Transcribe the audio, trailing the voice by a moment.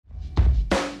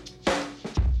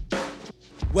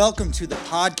Welcome to the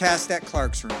podcast at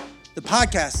Clark's Room. The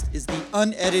podcast is the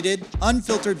unedited,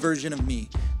 unfiltered version of me.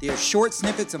 They are short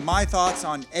snippets of my thoughts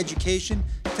on education,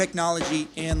 technology,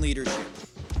 and leadership.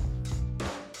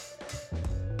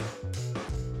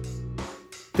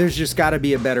 There's just got to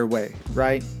be a better way,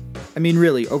 right? I mean,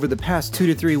 really, over the past 2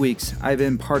 to 3 weeks, I've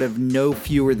been part of no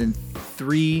fewer than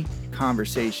 3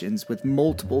 conversations with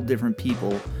multiple different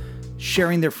people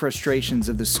sharing their frustrations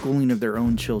of the schooling of their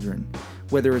own children.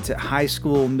 Whether it's at high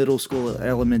school, middle school,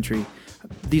 elementary,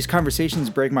 these conversations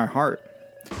break my heart.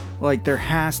 Like, there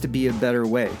has to be a better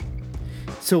way.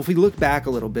 So if we look back a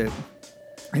little bit,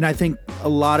 and I think a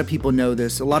lot of people know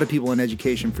this, a lot of people in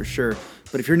education for sure,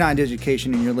 but if you're not in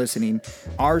education and you're listening,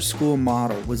 our school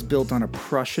model was built on a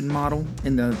Prussian model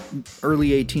in the early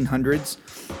 1800s.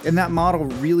 And that model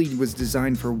really was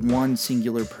designed for one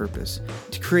singular purpose: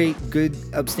 to create good,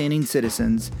 upstanding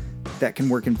citizens that can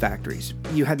work in factories.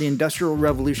 You had the Industrial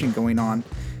Revolution going on,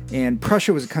 and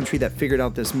Prussia was a country that figured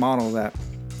out this model that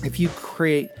if you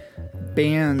create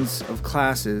bands of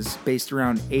classes based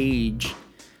around age,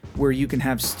 where you can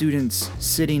have students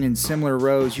sitting in similar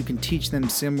rows, you can teach them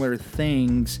similar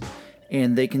things,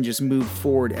 and they can just move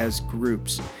forward as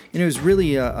groups. And it was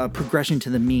really a progression to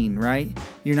the mean, right?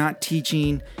 You're not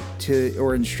teaching to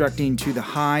or instructing to the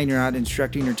high, and you're not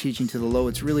instructing or teaching to the low.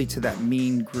 It's really to that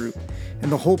mean group.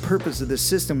 And the whole purpose of this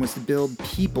system was to build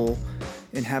people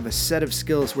and have a set of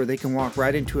skills where they can walk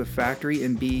right into a factory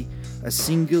and be a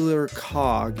singular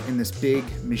cog in this big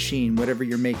machine, whatever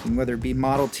you're making, whether it be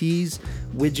Model Ts,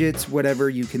 widgets, whatever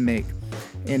you can make.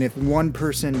 And if one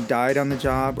person died on the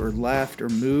job or left or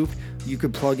moved, you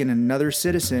could plug in another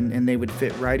citizen and they would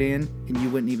fit right in and you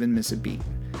wouldn't even miss a beat.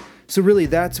 So really,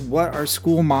 that's what our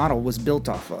school model was built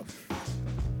off of.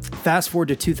 Fast forward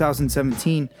to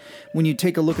 2017, when you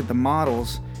take a look at the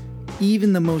models,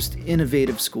 even the most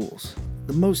innovative schools,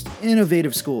 the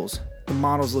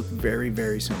models look very,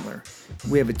 very similar.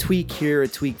 We have a tweak here, a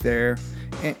tweak there,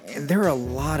 and there are a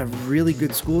lot of really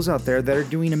good schools out there that are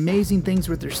doing amazing things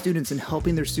with their students and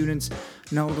helping their students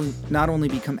not only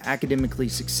become academically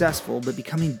successful, but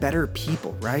becoming better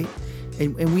people, right?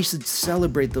 And we should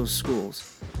celebrate those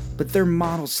schools. But their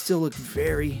models still look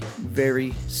very,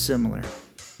 very similar.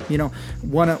 You know,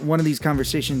 one of these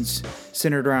conversations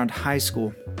centered around high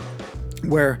school,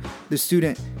 where the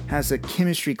student has a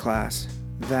chemistry class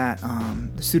that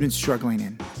the student's struggling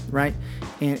in, right?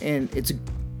 And it's a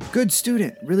good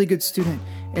student, really good student,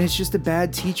 and it's just a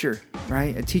bad teacher,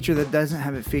 right? A teacher that doesn't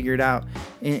have it figured out,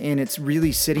 and it's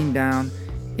really sitting down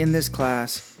in this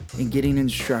class and getting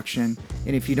instruction,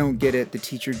 and if you don't get it, the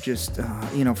teacher just,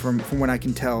 from what I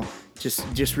can tell,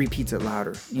 just repeats it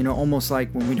louder, almost like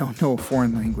when we don't know a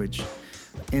foreign language.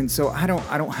 And so I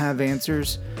don't have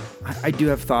answers. I do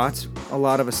have thoughts, a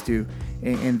lot of us do,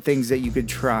 and things that you could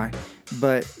try.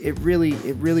 But it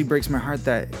really breaks my heart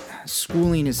that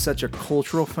schooling is such a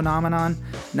cultural phenomenon,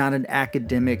 not an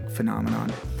academic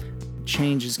phenomenon.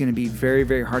 Change is going to be very,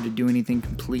 very hard to do anything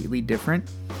completely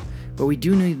different. But we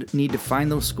do need to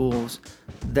find those schools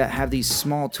that have these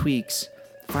small tweaks,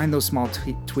 find those small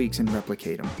tweaks and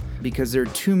replicate them. Because there are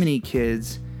too many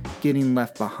kids getting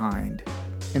left behind,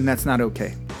 and that's not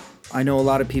okay. I know a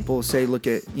lot of people say, look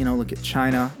at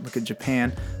China, look at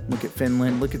Japan, look at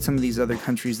Finland, look at some of these other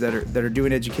countries that are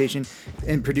doing education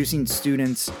and producing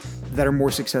students that are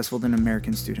more successful than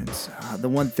American students. The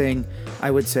one thing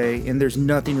I would say, and there's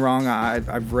nothing wrong,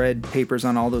 I've read papers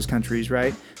on all those countries,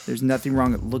 right? There's nothing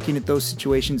wrong at looking at those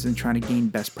situations and trying to gain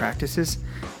best practices.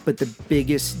 But the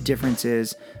biggest difference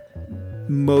is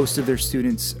most of their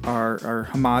students are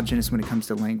homogenous when it comes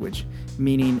to language,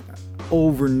 meaning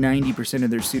over 90% of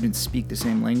their students speak the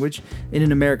same language. And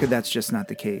in America, that's just not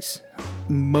the case.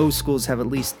 Most schools have at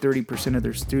least 30% of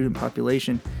their student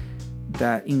population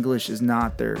that English is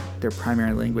not their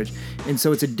primary language. And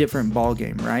so it's a different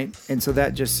ballgame, right? And so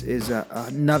that just is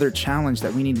another challenge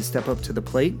that we need to step up to the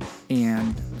plate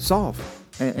and solve.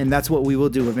 And that's what we will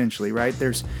do eventually, right?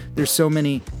 There's so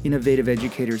many innovative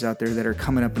educators out there that are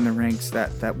coming up in the ranks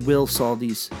that will solve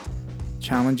these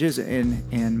challenges.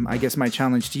 And I guess my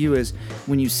challenge to you is,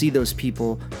 when you see those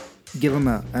people, give them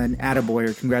an attaboy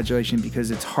or congratulations,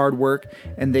 because it's hard work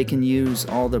and they can use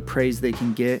all the praise they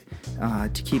can get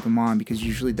to keep them on, because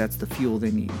usually that's the fuel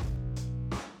they need.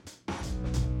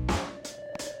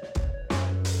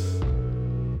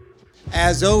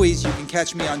 As always, you can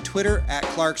catch me on Twitter at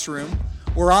Clark's Room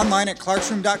or online at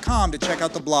clarksroom.com to check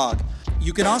out the blog.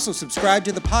 You can also subscribe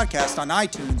to the podcast on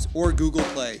iTunes or Google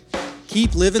Play.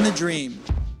 Keep living the dream.